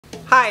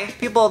Hi,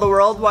 people of the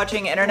world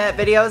watching internet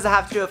videos that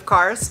have to do with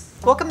cars.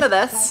 Welcome to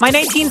this. My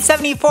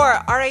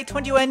 1974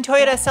 RA21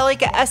 Toyota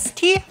Celica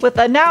ST with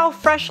a now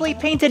freshly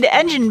painted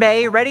engine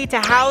bay ready to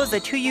house a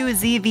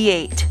 2UZ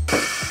V8.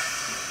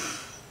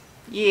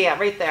 Yeah,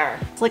 right there.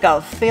 It's like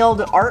a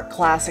failed art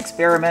class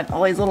experiment.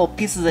 All these little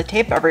pieces of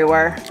tape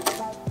everywhere.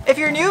 If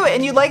you're new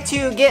and you'd like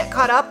to get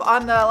caught up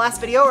on the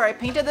last video where I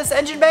painted this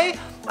engine bay,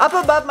 up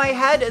above my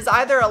head is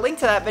either a link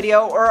to that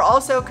video or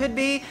also could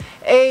be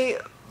a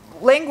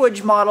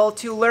language model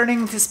to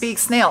learning to speak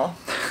snail.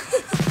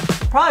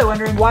 Probably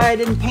wondering why I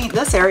didn't paint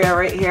this area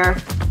right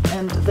here.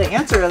 And the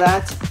answer to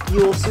that,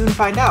 you will soon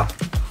find out.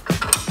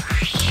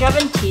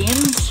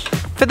 17s.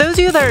 For those of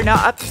you that are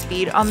not up to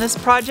speed on this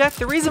project,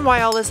 the reason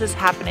why all this is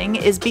happening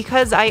is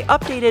because I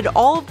updated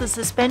all of the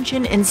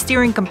suspension and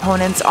steering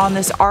components on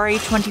this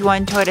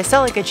RA21 Toyota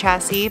Celica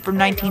chassis from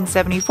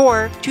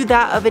 1974 to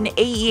that of an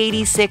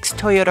AE86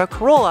 Toyota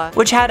Corolla,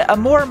 which had a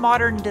more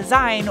modern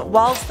design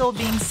while still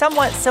being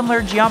somewhat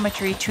similar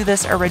geometry to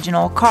this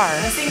original car.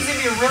 This thing's gonna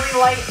be really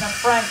light in the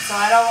front, so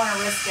I don't want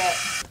to risk it.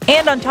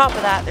 And on top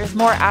of that, there's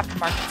more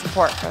aftermarket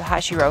support for the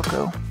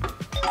Hashiroku.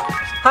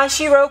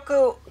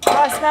 Hashiroku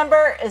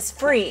crossmember is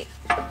free.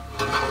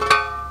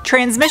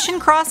 Transmission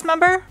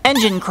crossmember,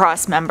 engine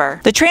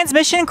crossmember. The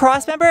transmission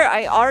crossmember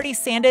I already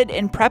sanded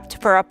and prepped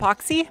for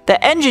epoxy.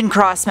 The engine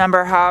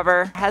crossmember,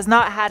 however, has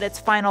not had its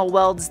final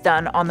welds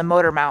done on the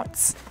motor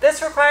mounts.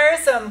 This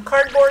requires some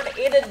cardboard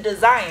aided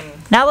design.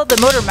 Now that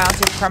the motor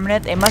mounts are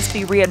permanent, they must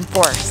be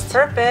reinforced.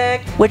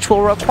 Perfect. Which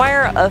will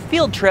require a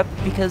field trip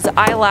because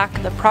I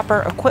lack the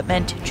proper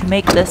equipment to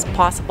make this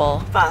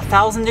possible. About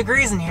 1,000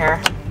 degrees in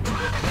here.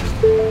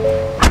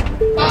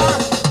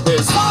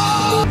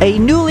 A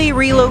newly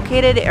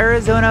relocated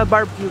Arizona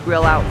barbecue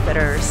grill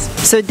outfitters.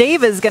 So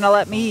Dave is gonna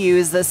let me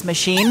use this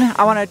machine.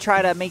 I wanna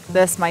try to make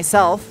this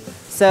myself.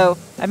 So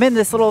I'm in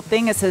this little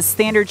thing that says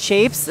standard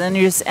shapes, and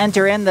you just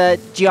enter in the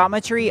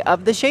geometry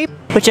of the shape,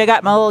 which I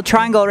got my little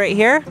triangle right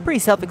here. Pretty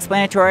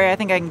self-explanatory, I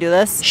think I can do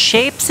this.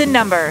 Shapes and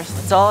numbers,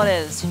 that's all it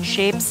is,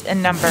 shapes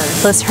and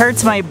numbers. This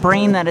hurts my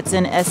brain that it's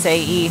in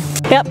SAE.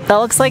 Yep, that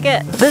looks like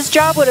it. This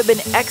job would have been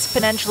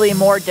exponentially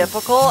more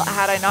difficult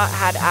had I not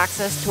had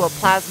access to a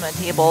plasma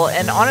table,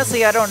 and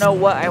honestly I don't know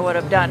what I would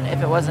have done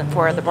if it wasn't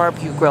for the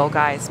barbecue grill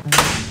guys.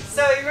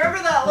 So you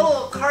remember that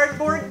little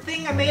cardboard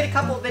thing I made a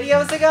couple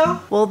videos ago?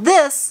 Well,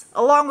 this,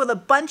 along with a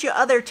bunch of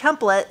other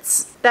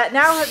templates that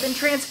now have been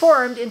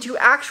transformed into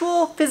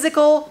actual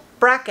physical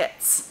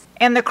brackets.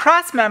 And the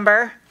cross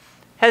member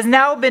has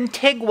now been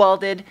TIG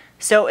welded,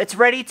 so it's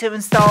ready to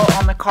install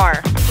on the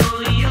car.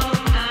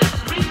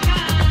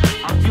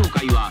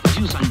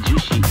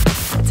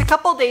 It's a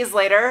couple days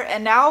later,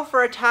 and now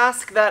for a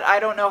task that I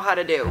don't know how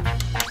to do.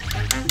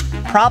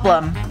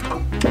 Problem.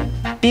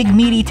 Big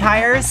meaty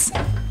tires.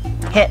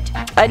 Hit.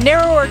 A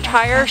narrower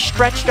tire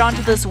stretched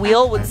onto this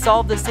wheel would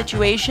solve the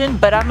situation,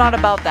 but I'm not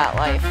about that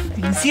life.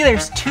 You can see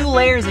there's 2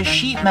 layers of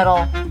sheet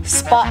metal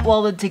spot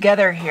welded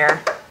together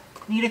here.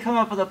 Need to come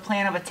up with a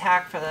plan of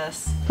attack for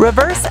this.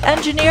 Reverse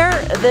engineer,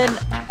 then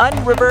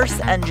unreverse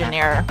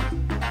engineer.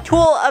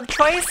 Tool of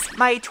choice,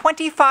 my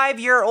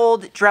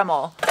 25-year-old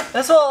Dremel.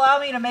 This will allow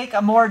me to make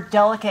a more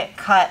delicate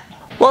cut.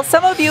 Well,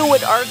 some of you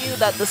would argue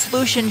that the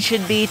solution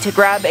should be to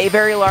grab a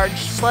very large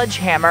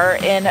sledgehammer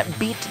and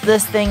beat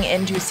this thing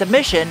into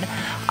submission.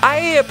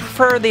 I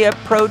prefer the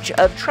approach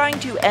of trying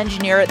to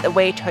engineer it the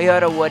way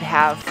Toyota would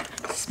have.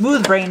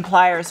 Smooth brain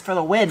pliers for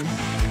the win.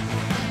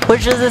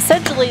 Which is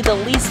essentially the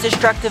least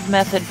destructive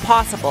method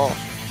possible.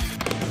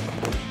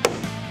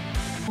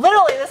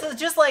 Literally, this is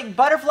just like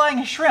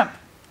butterflying a shrimp.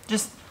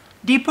 Just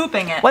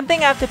de-pooping it. One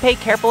thing I have to pay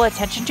careful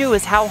attention to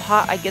is how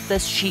hot I get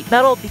this sheet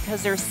metal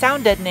because there's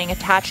sound deadening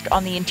attached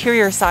on the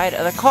interior side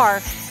of the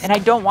car, and I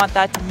don't want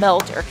that to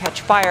melt or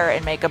catch fire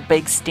and make a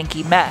big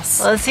stinky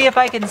mess. Let's see if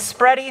I can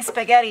spready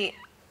spaghetti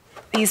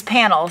these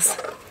panels.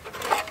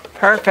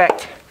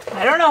 Perfect.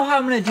 I don't know how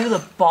I'm gonna do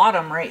the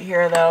bottom right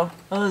here though.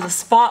 Oh, there's a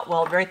spot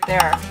weld right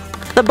there.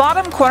 The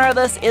bottom corner of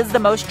this is the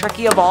most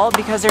tricky of all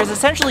because there's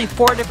essentially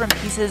 4 different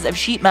pieces of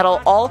sheet metal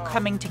all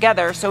coming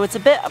together, so it's a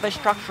bit of a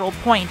structural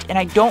point, and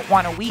I don't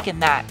want to weaken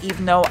that,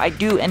 even though I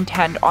do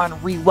intend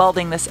on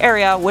re-welding this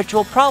area, which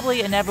will probably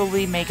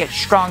inevitably make it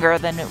stronger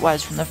than it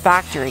was from the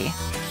factory.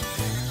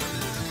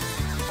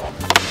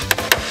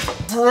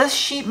 So this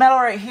sheet metal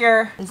right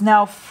here is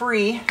now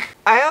free.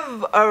 I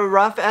have a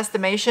rough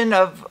estimation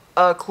of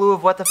a clue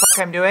of what the fuck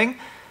I'm doing,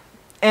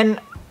 and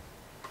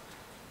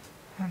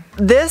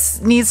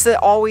this needs to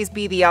always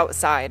be the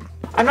outside.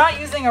 I'm not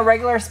using a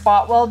regular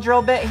spot weld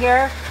drill bit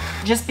here,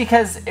 just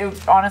because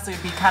it honestly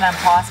would be kind of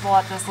impossible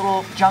at this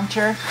little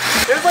juncture.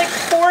 There's like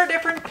 4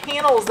 different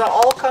panels that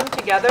all come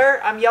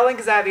together. I'm yelling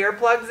because I have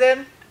earplugs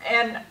in,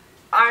 and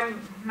I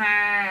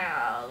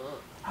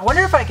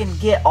wonder if I can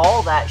get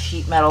all that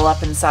sheet metal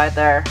up inside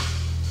there.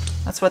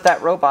 That's what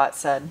that robot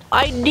said.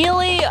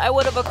 Ideally, I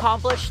would have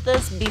accomplished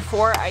this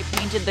before I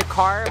painted the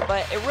car,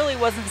 but it really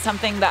wasn't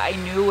something that I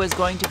knew was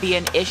going to be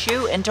an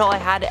issue until I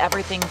had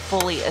everything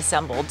fully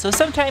assembled. So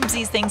sometimes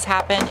these things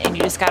happen and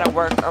you just gotta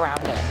work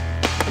around it.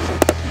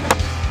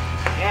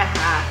 Yeah.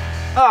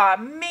 Aw,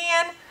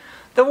 man.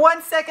 The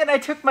 1 second I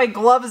took my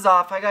gloves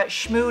off, I got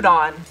schmooed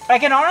on. I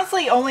can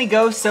honestly only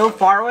go so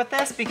far with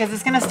this because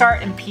it's gonna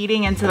start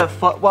impeding into the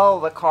footwell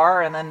of the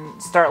car and then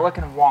start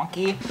looking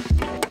wonky.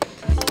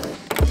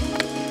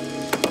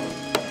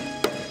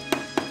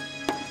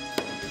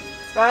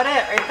 That's about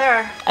it right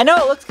there. I know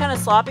it looks kind of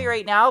sloppy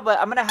right now, but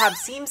I'm gonna have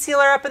seam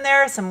sealer up in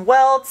there, some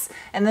welds,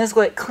 and this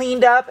will get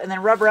cleaned up and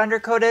then rubber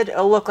undercoated.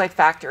 It'll look like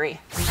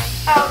factory.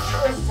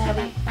 Ouch, this is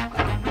heavy.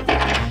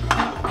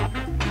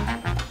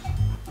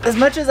 As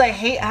much as I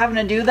hate having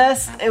to do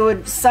this, it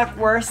would suck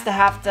worse to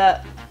have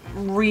to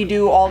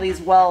redo all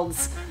these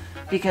welds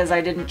because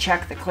I didn't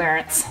check the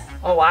clearance.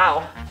 Oh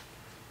wow.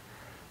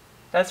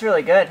 That's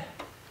really good.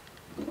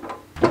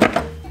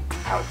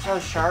 Ouch, that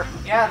was sharp.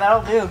 Yeah,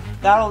 that'll do.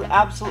 That'll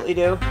absolutely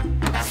do.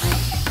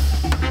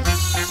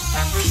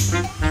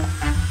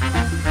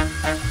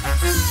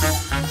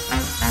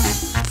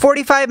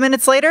 "45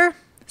 minutes later,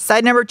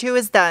 side number 2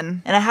 is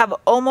done, and I have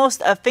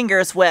almost a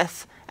finger's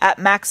width at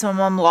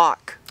maximum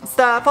lock. It's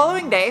the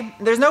following day.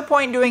 There's no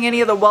point doing any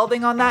of the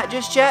welding on that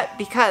just yet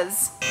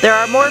because there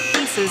are more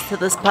pieces to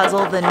this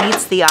puzzle than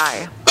meets the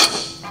eye.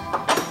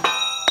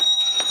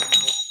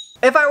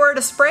 If I were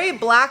to spray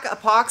black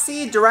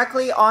epoxy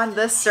directly on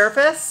this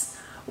surface,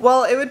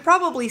 well, it would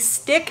probably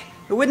stick.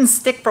 It wouldn't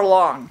stick for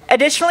long.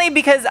 Additionally,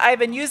 because I've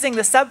been using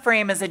the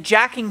subframe as a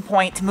jacking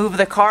point to move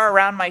the car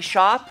around my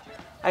shop,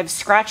 I've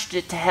scratched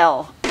it to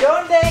hell.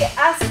 Donde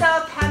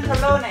está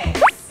pantalones?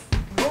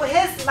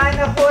 Who's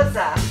meine Hose?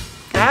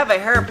 I have a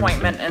hair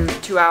appointment in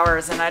 2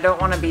 hours and I don't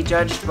want to be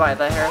judged by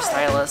the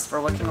hairstylist for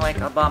looking like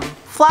a bum.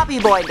 Floppy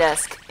boy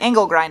disc,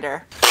 angle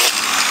grinder.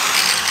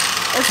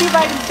 Let's see if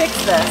I can fix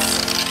this.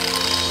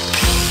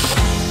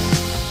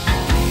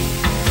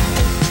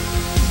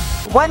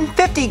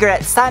 150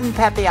 grit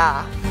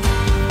sandpaper.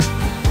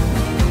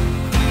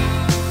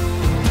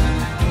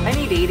 I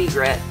need 80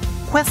 grit.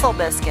 Whistle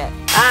biscuit.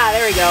 Ah,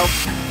 there we go.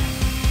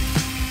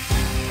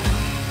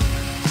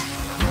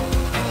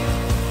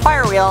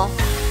 Fire wheel.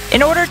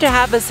 In order to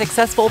have a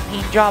successful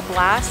paint job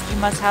last, you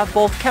must have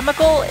both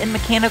chemical and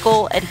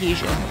mechanical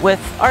adhesion,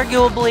 with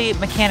arguably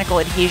mechanical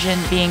adhesion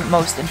being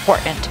most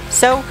important.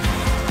 So,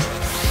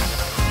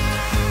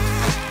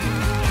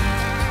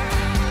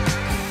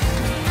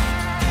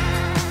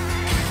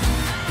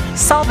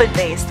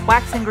 solvent-based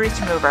wax and grease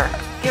remover.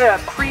 Give it a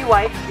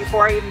pre-wipe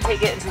before I even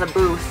take it into the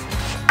booth.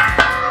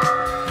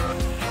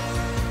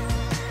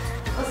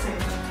 This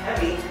thing's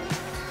heavy.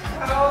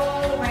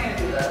 How am I gonna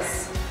do this?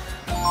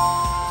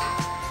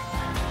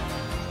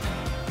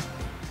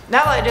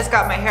 Now that I just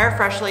got my hair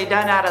freshly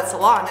done at a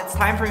salon, it's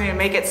time for me to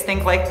make it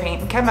stink like paint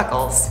and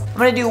chemicals. I'm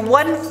gonna do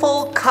 1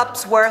 full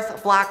cup's worth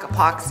of black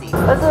epoxy.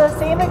 This is the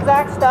same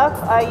exact stuff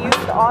I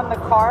used on the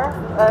car.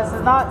 This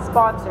is not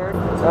sponsored,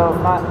 so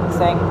I'm not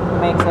saying it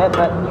makes it,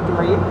 but you can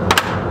read.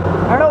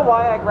 I don't know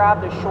why I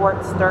grabbed a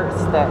short stir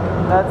stick.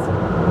 That's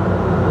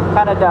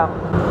kind of dumb.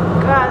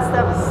 God, this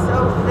stuff is so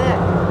thick.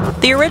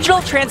 The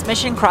original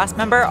transmission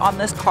crossmember on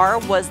this car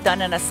was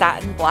done in a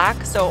satin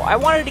black, so I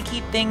wanted to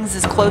keep things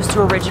as close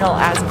to original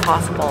as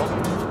possible.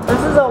 This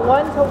is a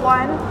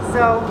 1-to-1,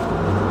 so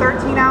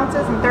 13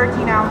 ounces and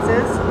 13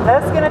 ounces.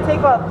 That's gonna take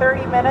about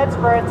 30 minutes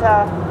for it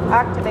to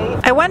activate.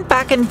 I went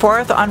back and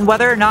forth on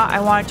whether or not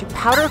I wanted to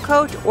powder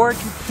coat or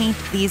to paint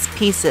these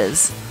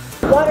pieces.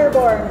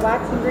 Waterborne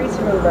wax and grease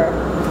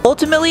remover.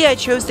 Ultimately, I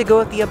chose to go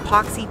with the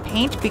epoxy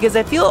paint because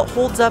I feel it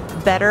holds up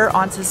better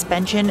on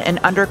suspension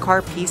and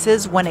undercar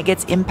pieces when it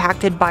gets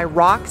impacted by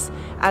rocks,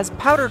 as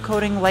powder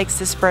coating likes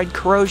to spread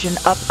corrosion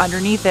up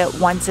underneath it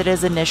once it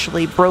is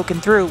initially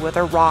broken through with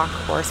a rock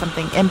or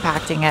something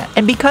impacting it.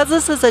 And because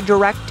this is a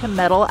direct to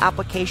metal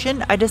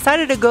application, I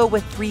decided to go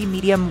with 3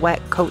 medium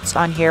wet coats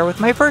on here,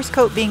 with my first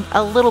coat being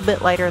a little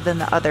bit lighter than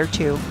the other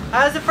 2.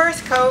 As the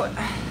first coat,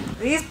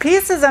 these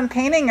pieces I'm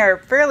painting are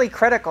fairly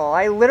critical.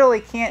 I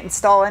literally can't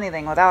install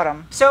anything without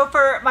them. So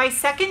for my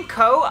second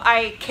coat,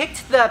 I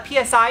kicked the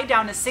PSI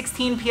down to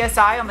 16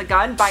 PSI on the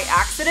gun by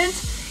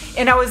accident.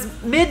 And I was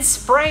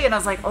mid-spray and I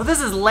was like, oh, this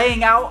is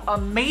laying out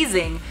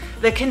amazing.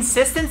 The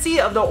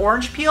consistency of the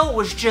orange peel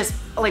was just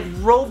like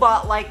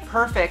robot-like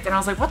perfect. And I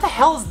was like, what the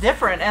hell is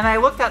different? And I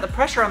looked at the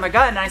pressure on the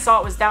gun and I saw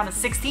it was down to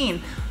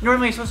 16.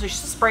 Normally you're supposed to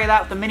spray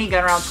that with the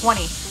minigun around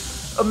 20.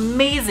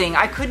 Amazing.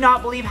 I could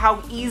not believe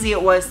how easy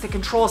it was to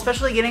control,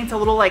 especially getting to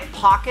little like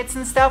pockets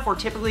and stuff where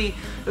typically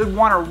you would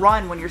want to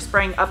run when you're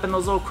spraying up in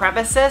those little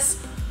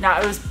crevices. Now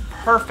it was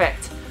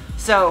perfect.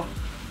 So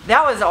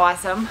that was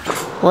awesome.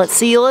 Let's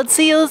see.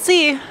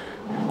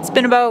 It's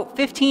been about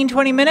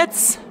 15-20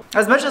 minutes.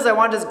 As much as I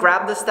want to just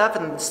grab this stuff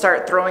and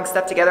start throwing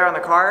stuff together on the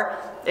car,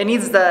 it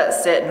needs to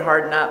sit and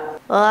harden up.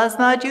 Well, that's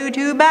not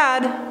too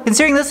bad.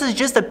 Considering this is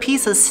just a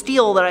piece of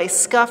steel that I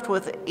scuffed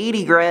with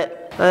 80 grit.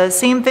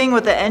 Same thing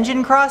with the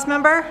engine cross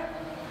member.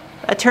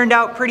 That turned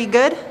out pretty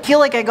good. I feel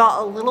like I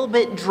got a little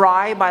bit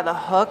dry by the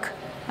hook.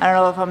 I don't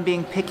know if I'm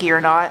being picky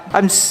or not.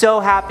 I'm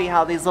so happy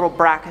how these little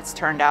brackets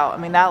turned out. I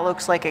mean, that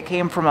looks like it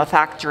came from a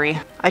factory.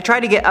 I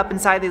tried to get up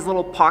inside these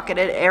little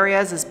pocketed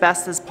areas as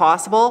best as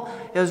possible.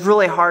 It was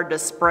really hard to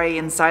spray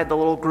inside the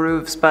little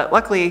grooves, but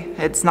luckily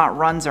it's not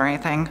runs or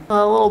anything.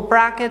 The little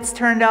brackets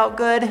turned out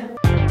good.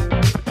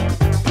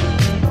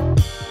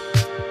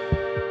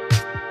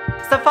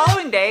 It's the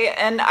following day,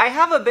 and I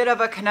have a bit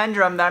of a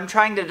conundrum that I'm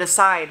trying to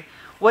decide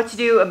what to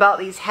do about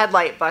these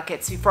headlight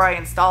buckets before I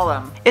install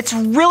them. It's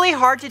really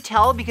hard to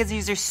tell because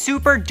these are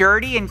super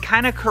dirty and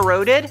kind of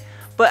corroded,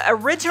 but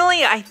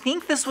originally I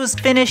think this was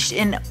finished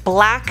in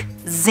black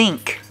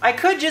zinc. I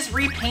could just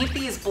repaint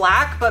these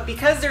black, but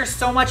because there's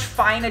so much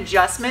fine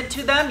adjustment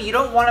to them, you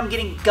don't want them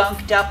getting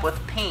gunked up with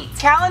paint.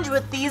 Challenge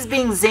with these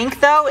being zinc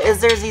though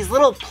is there's these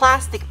little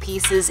plastic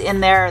pieces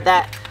in there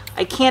that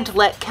I can't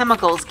let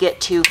chemicals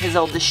get to because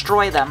they'll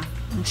destroy them.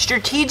 I'm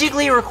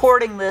strategically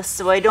recording this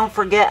so I don't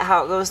forget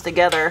how it goes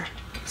together.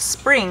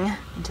 Spring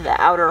into the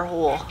outer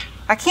hole.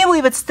 I can't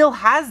believe it still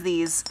has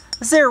these.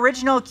 This is the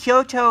original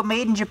Kyoto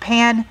made in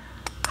Japan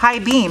high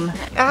beam.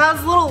 It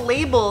has little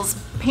labels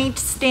paint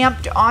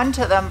stamped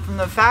onto them from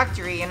the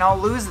factory, and I'll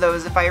lose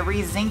those if I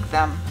re-zinc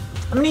them.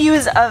 I'm gonna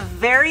use a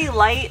very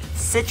light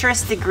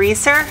citrus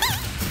degreaser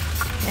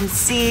and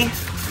see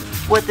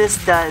what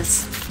this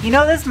does. You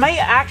know, this might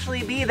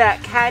actually be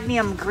that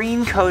cadmium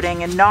green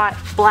coating and not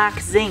black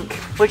zinc,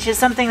 which is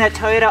something that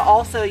Toyota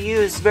also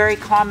used, very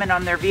common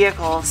on their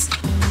vehicles.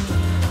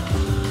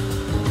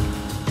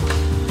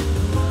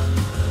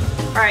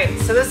 Alright,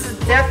 so this is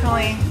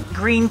definitely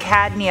green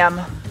cadmium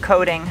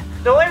coating.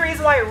 The only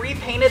reason why I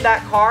repainted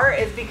that car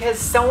is because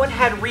someone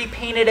had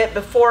repainted it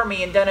before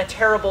me and done a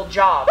terrible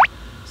job.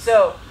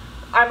 So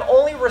I'm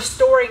only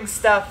restoring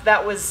stuff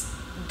that was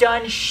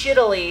done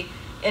shittily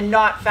and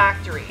not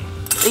factory.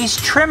 These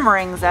trim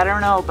rings, I don't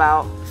know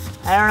about.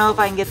 I don't know if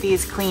I can get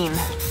these clean.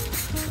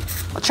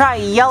 I'll try a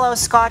yellow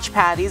Scotch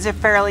pad. These are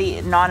fairly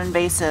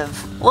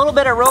non-invasive. A little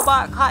bit of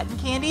robot cotton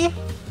candy.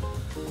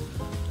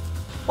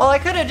 Well, I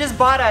could have just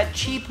bought a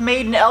cheap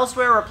made in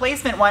elsewhere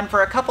replacement one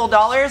for a couple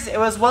dollars. It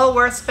was well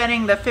worth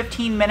spending the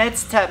 15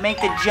 minutes to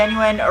make the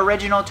genuine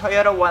original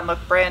Toyota one look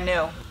brand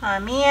new. Aw,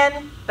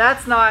 man.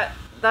 That's not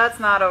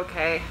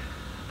okay.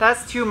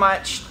 That's too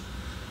much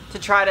to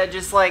try to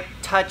just like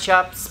touch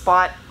up,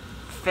 spot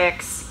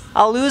fix.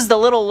 I'll lose the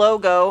little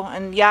logo,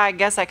 and yeah, I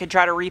guess I could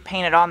try to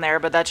repaint it on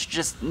there, but that's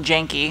just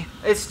janky.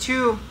 It's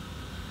too...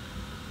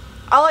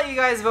 I'll let you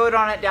guys vote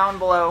on it down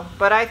below,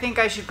 but I think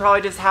I should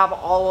probably just have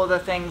all of the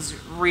things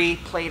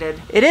replated.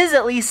 It is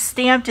at least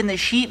stamped in the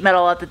sheet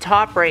metal at the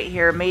top right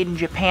here, made in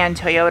Japan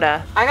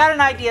Toyota. I got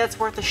an idea that's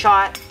worth a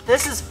shot.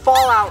 This is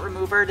fallout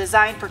remover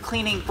designed for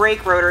cleaning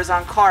brake rotors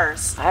on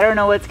cars. I don't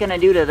know what it's gonna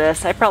do to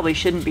this. I probably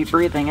shouldn't be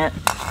breathing it.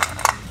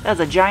 That's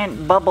a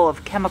giant bubble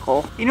of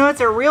chemical. You know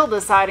what's a real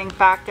deciding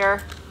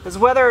factor is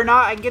whether or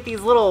not I can get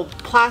these little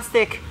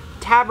plastic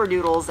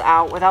taberdoodles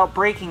out without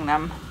breaking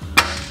them.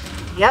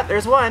 Yep,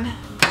 there's one.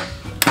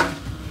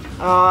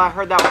 Oh, I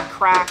heard that one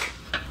crack.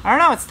 I don't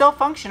know, it's still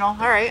functional.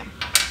 All right.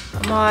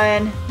 Come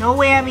on, no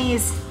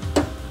whammies.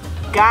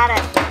 Got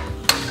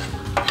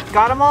it.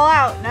 Got them all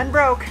out, none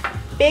broke.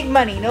 Big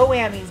money, no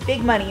whammies.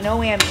 Big money, no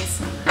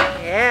whammies.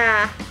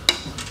 Yeah.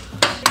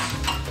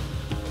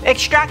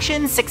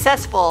 Extraction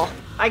successful.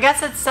 I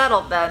guess it's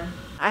settled then.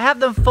 I have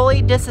them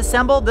fully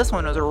disassembled. This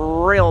one was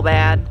real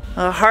bad.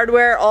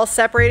 Hardware all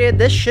separated.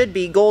 This should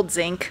be gold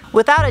zinc.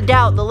 Without a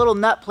doubt, the little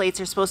nut plates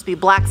are supposed to be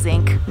black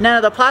zinc. None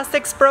of the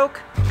plastics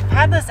broke. I've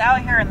had this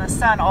out here in the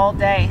sun all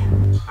day.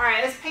 All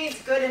right, this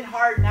paint's good and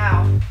hard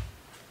now.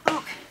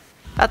 Ook.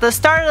 At the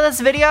start of this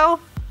video,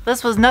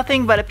 this was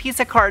nothing but a piece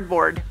of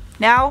cardboard.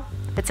 Now,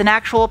 it's an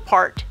actual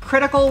part.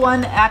 Critical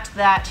one at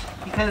that,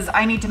 because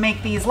I need to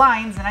make these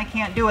lines and I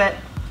can't do it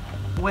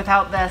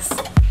without this.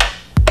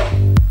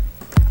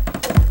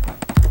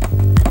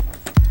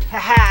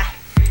 Haha.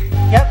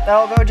 Yep,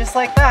 that'll go just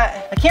like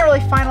that. I can't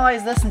really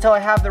finalize this until I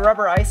have the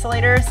rubber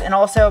isolators and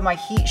also my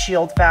heat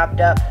shield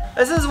fabbed up.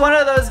 This is one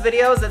of those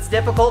videos that's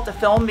difficult to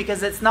film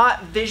because it's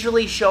not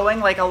visually showing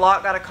like a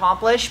lot got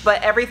accomplished,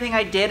 but everything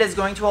I did is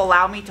going to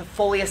allow me to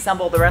fully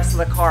assemble the rest of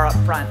the car up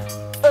front.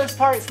 This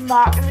part's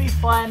not gonna be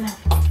fun.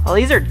 Well,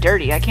 these are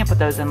dirty. I can't put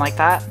those in like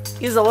that.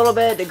 Use a little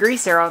bit of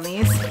degreaser on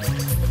these.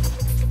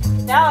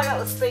 Now I got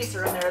the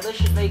spacer in there. This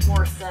should make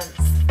more sense.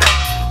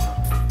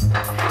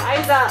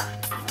 Eyes up.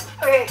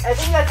 Okay, I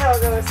think that's how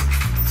it goes.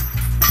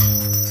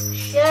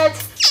 Shit.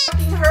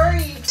 Fucking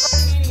hurry, you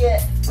fucking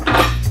idiot.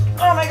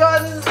 Oh my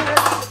god, this is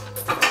hard.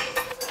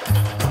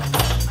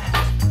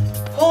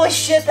 Holy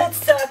shit, that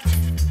sucked.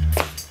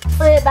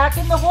 Back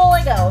in the hole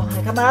I go.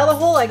 I come out of the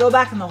hole, I go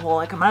back in the hole.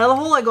 I come out of the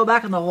hole, I go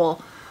back in the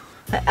hole.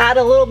 I add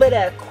a little bit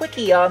of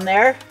quickie on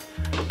there.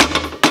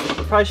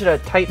 Probably should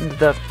have tightened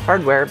the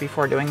hardware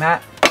before doing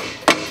that.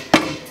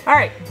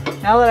 Alright,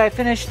 now that I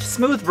finished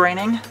smooth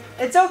braining,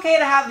 it's okay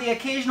to have the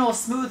occasional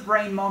smooth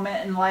brain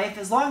moment in life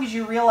as long as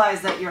you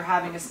realize that you're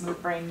having a smooth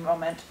brain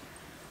moment.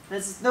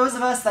 There's those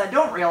of us that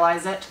don't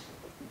realize it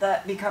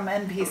that become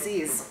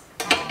NPCs.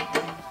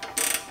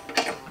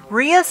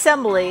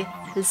 Reassembly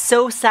is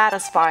so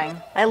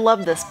satisfying. I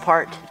love this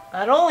part.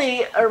 Not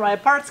only are my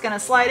parts gonna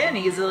slide in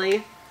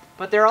easily,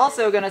 but they're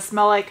also gonna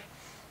smell like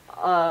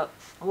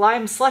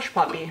lime slush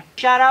puppy.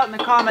 Shout out in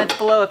the comments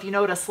below if you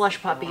know what a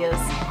slush puppy is.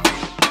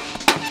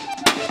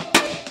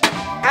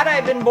 Had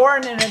I been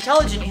born an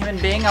intelligent human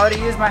being, I would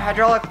have used my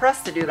hydraulic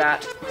press to do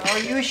that. Oh,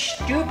 you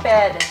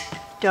stupid.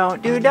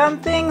 Don't do dumb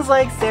things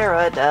like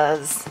Sarah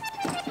does.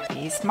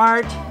 Be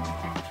smart.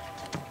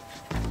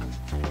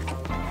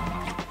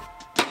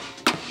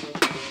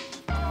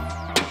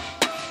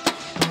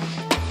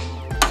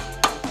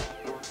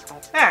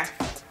 There.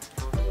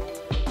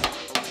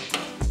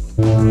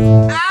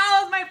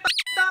 Ow, my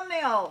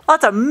thumbnail! Oh,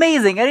 that's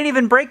amazing. I didn't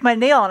even break my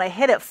nail and I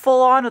hit it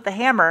full on with the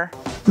hammer.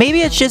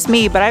 Maybe it's just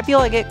me, but I feel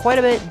I get quite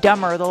a bit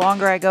dumber the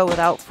longer I go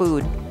without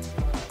food.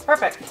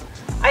 Perfect.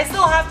 I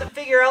still have to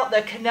figure out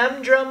the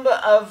conundrum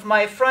of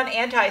my front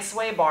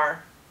anti-sway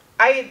bar.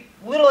 I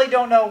literally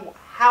don't know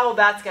how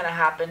that's gonna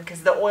happen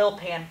because the oil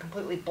pan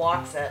completely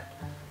blocks it.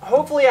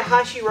 Hopefully a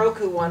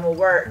Hashiroku one will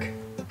work.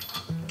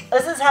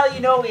 This is how you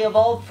know we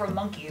evolved from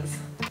monkeys.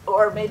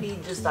 Or maybe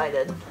just I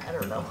did. I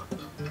don't know.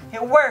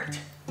 It worked.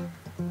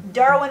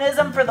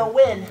 Darwinism for the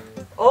win.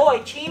 Oh, I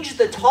changed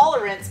the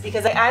tolerance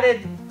because I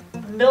added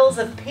mils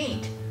of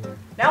paint.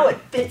 Now it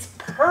fits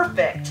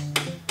perfect.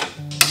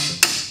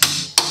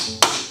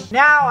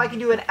 Now I can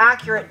do an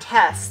accurate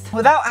test.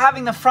 Without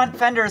having the front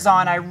fenders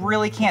on, I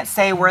really can't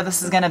say where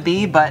this is gonna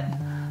be, but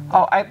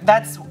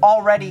that's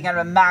already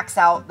gonna max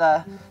out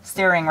the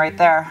steering right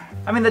there.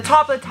 I mean, the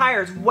top of the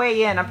tire is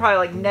way in. I'm probably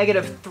like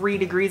 -3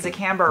 degrees of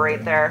camber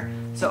right there.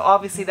 So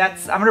obviously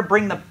I'm gonna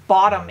bring the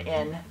bottom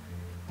in,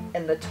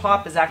 and the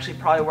top is actually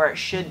probably where it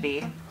should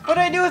be. What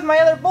do I do with my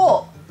other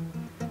bolt?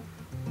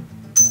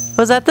 It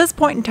was at this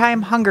point in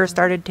time hunger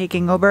started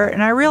taking over,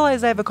 and I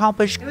realized I've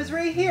accomplished It was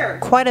right here.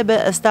 quite a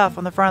bit of stuff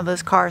on the front of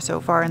this car so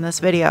far in this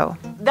video.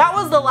 That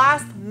was the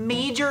last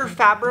major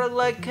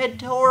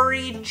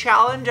fabricatory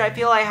challenge I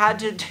feel I had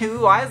to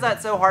do. Why is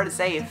that so hard to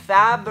say?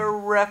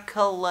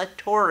 Fabricatory.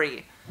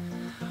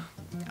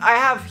 I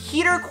have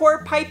heater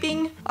core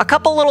piping, a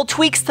couple little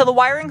tweaks to the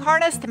wiring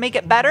harness to make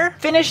it better,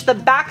 finish the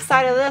back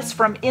side of this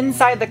from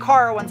inside the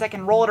car once I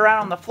can roll it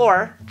around on the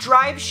floor,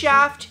 drive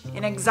shaft,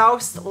 an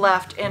exhaust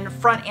left, and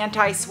front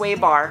anti-sway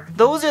bar.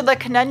 Those are the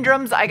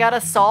conundrums I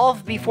gotta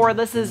solve before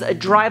this is a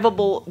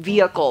drivable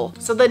vehicle.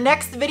 So the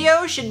next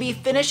video should be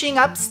finishing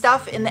up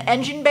stuff in the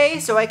engine bay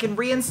so I can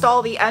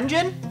reinstall the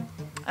engine,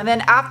 and then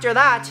after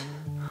that,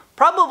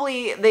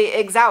 probably the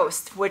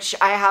exhaust, which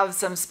I have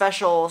some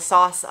special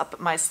sauce up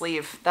my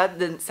sleeve. That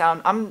didn't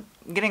sound, I'm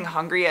getting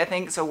hungry, I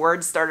think, so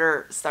words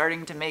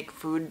starting to make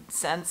food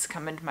sense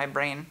come into my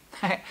brain.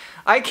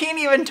 I can't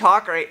even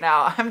talk right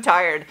now. I'm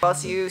tired. I'll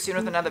see you soon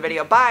with another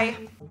video. Bye!